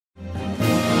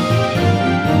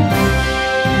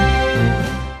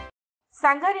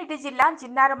సంగారెడ్డి జిల్లా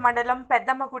జిన్నారం మండలం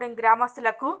పెద్దమ్మగూడెం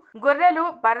గ్రామస్తులకు గొర్రెలు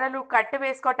బర్రెలు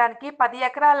కట్టివేసుకోవడానికి 10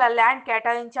 ఎకరాల ల్యాండ్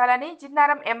కేటాయించాలని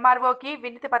జిన్నారం ఎంఆర్ఓకి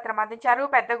వినతి పత్రం అందించారు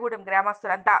పెద్దగూడెం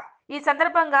గ్రామస్తులంతా. ఈ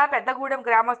సందర్భంగా పెద్దగూడెం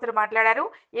గ్రామస్తులు మాట్లాడారు.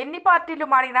 ఎన్ని పార్టీలు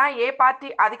మారినా ఏ పార్టీ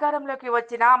అధికారంలోకి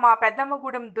వచ్చినా మా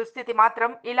పెద్దమ్మగూడెం దుస్థితి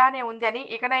మాత్రం ఇలానే ఉందని,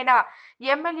 ఇకనైనా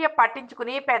ఎమ్మెల్యే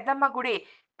పట్టించుకుని పెద్దమ్మగుడి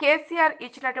కేసీఆర్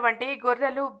ఇచ్చినటువంటి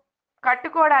గొర్రెలు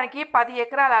కట్టుకోవడానికి 10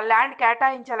 ఎకరాల ల్యాండ్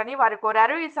కేటాయించాలని వారు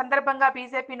కోరారు. ఈ సందర్భంగా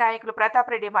బీజేపీ నాయకులు ప్రతాప్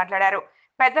రెడ్డి మాట్లాడారు.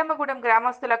 పెద్దమ్మగూడెం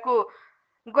గ్రామస్తులకు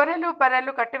గొర్రెలు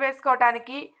బర్రెలు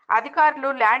కట్టివేసుకోవడానికి అధికారులు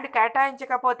ల్యాండ్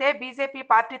కేటాయించకపోతే బీజేపీ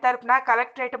పార్టీ తరఫున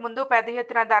కలెక్టరేట్ ముందు పెద్ద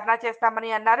ఎత్తున ధర్నా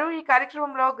చేస్తామని అన్నారు. ఈ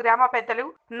కార్యక్రమంలో గ్రామ పెద్దలు,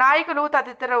 నాయకులు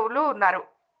తదితరులు ఉన్నారు.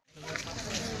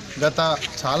 గత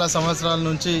చాలా సంవత్సరాల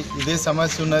నుంచి ఇదే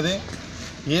సమస్య ఉన్నది.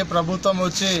 ఏ ప్రభుత్వం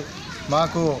వచ్చి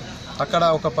మాకు అక్కడ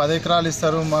ఒక 10 ఎకరాలు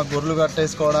ఇస్తారు, మా గొర్రెలు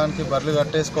కట్టేసుకోవడానికి బర్రెలు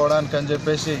కట్టేసుకోవడానికి అని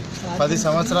చెప్పేసి 10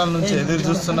 సంవత్సరాల నుంచి ఎదురు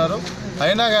చూస్తున్నారు.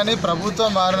 అయినా కానీ ప్రభుత్వం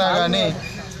మారినా కానీ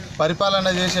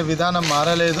పరిపాలన చేసే విధానం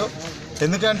మారలేదు.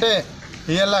 ఎందుకంటే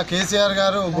ఇవాళ కేసీఆర్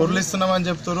గారు గొర్రెలు ఇస్తున్నామని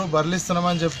చెప్తున్నారు, బర్రెలు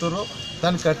ఇస్తున్నామని చెప్తున్నారు,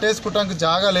 దాన్ని కట్టేసుకోవడానికి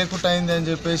జాగా లేకుండా అయింది అని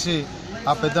చెప్పేసి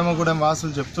ఆ పెద్దమ్మగూడెం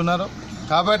వాసులు చెప్తున్నారు.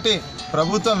 కాబట్టి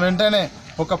ప్రభుత్వం వెంటనే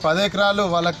ఒక 10 ఎకరాలు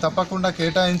వాళ్ళకి తప్పకుండా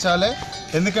కేటాయించాలి.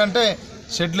 ఎందుకంటే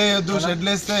షెడ్లు వేయొద్దు,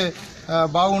 షెడ్లు వేస్తే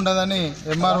బాగుండదని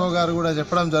ఎంఆర్ఓ గారు కూడా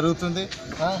చెప్పడం జరుగుతుంది.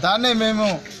 దాన్నే మేము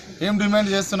ఏం డిమాండ్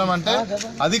చేస్తున్నామంటే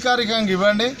అధికారికంగా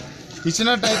ఇవ్వండి,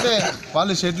 ఇచ్చినట్టయితే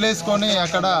వాళ్ళు షెడ్లు వేసుకొని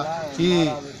అక్కడ ఈ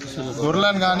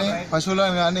గొర్రెలను కానీ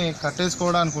పశువులను కానీ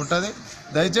కట్టేసుకోవడానికి ఉంటుంది.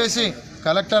 దయచేసి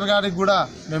కలెక్టర్ గారికి కూడా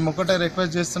మేము ఒకటే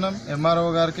రిక్వెస్ట్ చేస్తున్నాం,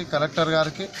 ఎంఆర్ఓ గారికి, కలెక్టర్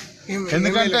గారికి.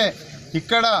 ఎందుకంటే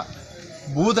ఇక్కడ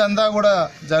భూదందా కూడా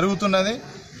జరుగుతున్నది,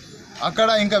 అక్కడ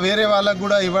ఇంకా వేరే వాళ్ళకు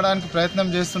కూడా ఇవ్వడానికి ప్రయత్నం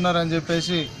చేస్తున్నారని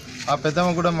చెప్పేసి ఆ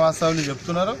పెద్దమ్మగూడెం వాస్తవులు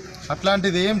చెప్తున్నారు.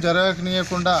 అట్లాంటిది ఏం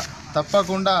జరగనీయకుండా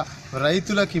తప్పకుండా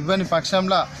రైతులకు ఇవ్వని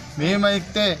పక్షంలో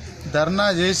మేమైతే ధర్నా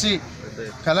చేసి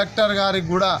కలెక్టర్ గారికి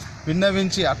కూడా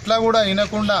విన్నవించి అట్లా కూడా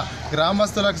వినకుండా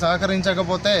గ్రామస్తులకు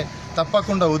సహకరించకపోతే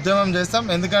తప్పకుండా ఉద్యమం చేస్తాం.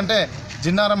 ఎందుకంటే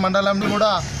జిన్నారం మండలంలో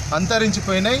కూడా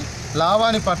అంతరించిపోయినాయి.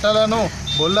 లావాని పట్టలను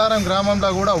బొల్లారం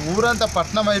గ్రామంలో కూడా ఊరంతా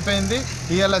పట్టణం అయిపోయింది.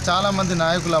 ఇవాళ చాలామంది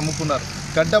నాయకులు అమ్ముకున్నారు.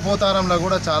 గడ్డపోతారంలో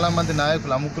కూడా చాలామంది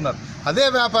నాయకులు అమ్ముకున్నారు. అదే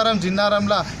వ్యాపారం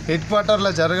జిన్నారంలో హెడ్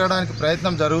క్వార్టర్లో జరగడానికి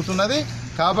ప్రయత్నం జరుగుతున్నది.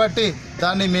 కాబట్టి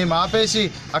దాన్ని మేము ఆపేసి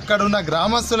అక్కడున్న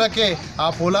గ్రామస్తులకే ఆ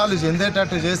పొలాలు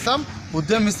చెందేటట్టు చేస్తాం,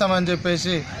 ఉద్యమిస్తామని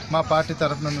చెప్పేసి మా పార్టీ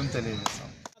తరఫున మేము తెలియజేస్తాం.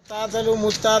 తాతలు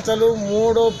ముత్తాతలు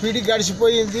 3వ పీడి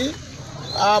గడిచిపోయింది.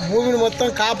 ఆ భూమిని మొత్తం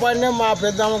కాపాడినా మా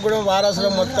పెద్దమ్మగూడెం వారసుల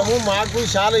మొత్తము. మాకు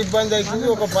చాలా ఇబ్బంది అవుతుంది.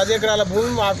 ఒక 10 ఎకరాల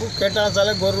భూమి మాకు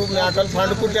కేటాయించాలి. గొర్రెలు మేకలు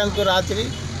పండుకుంటానికి రాత్రి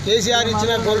కేసీఆర్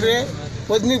ఇచ్చిన గొర్రె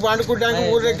పొద్దుని పండుకుంటానికి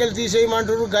ఊరెక్కలు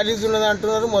తీసేయమంటారు, గలీజు ఉన్నది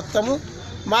అంటున్నారు. మొత్తము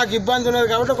మాకు ఇబ్బంది ఉన్నది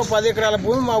కాబట్టి ఒక 10 ఎకరాల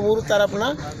భూమి మా ఊరు తరఫున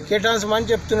కేటాయించమని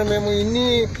చెప్తున్నాం. మేము ఇన్ని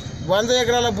 100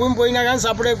 ఎకరాల భూమి పోయినా కానీ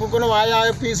సపరేట్ కూకున్నాం. ఆ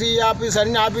ఆఫీసు ఈ ఆఫీస్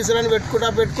అన్ని ఆఫీసులని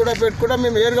పెట్టుకుంటా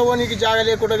మేము ఏరుగోనికి జాగా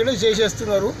లేకుండా కూడా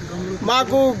చేసేస్తున్నారు.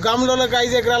 మాకు గమ్లోకి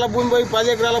 5 ఎకరాల భూమి పోయి 10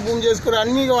 ఎకరాల భూమి చేసుకుని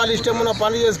అన్నీ వాళ్ళు ఇష్టం ఉన్న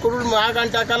పనులు చేసుకుంటారు.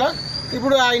 మాకంటే అక్కడ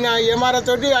ఇప్పుడు ఆయన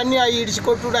ఎమారతోటి అన్నీ అవి ఇడిచి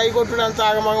కొట్టుడు అవి కొట్టుడు అంత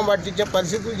ఆగమాగం పట్టించే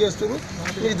పరిస్థితులు చేస్తున్నారు.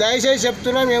 మీరు దయచేసి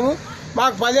చెప్తున్నా, మేము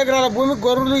మాకు 10 ఎకరాల భూమి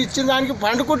గొర్రెలు ఇచ్చిన దానికి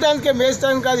పండుకుంటానికే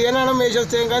మేస్తానికి కాదు, ఏనాడో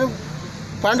మేసేస్తాం కానీ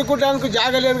పండుకుంటానికి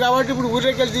జాగలేదు కాబట్టి ఇప్పుడు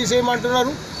ఊరికెళ్ళి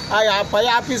తీసేయమంటున్నారు. ఆ పై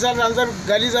ఆఫీసర్లు అందరూ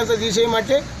గలీజ్ అంతా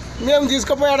తీసేయమంటే మేము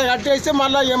తీసుకుపోయి అక్కడ కట్టేస్తే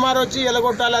మళ్ళీ ఎంఆర్ వచ్చి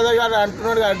ఎలగొట్టాలి అదే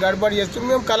అంటున్నాడు, గడబడి చేస్తున్నాం.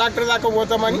 మేము కలెక్టర్ దాకా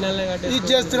పోతామని ఇది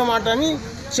చేస్తున్నాం అంటని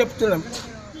చెప్తున్నాం.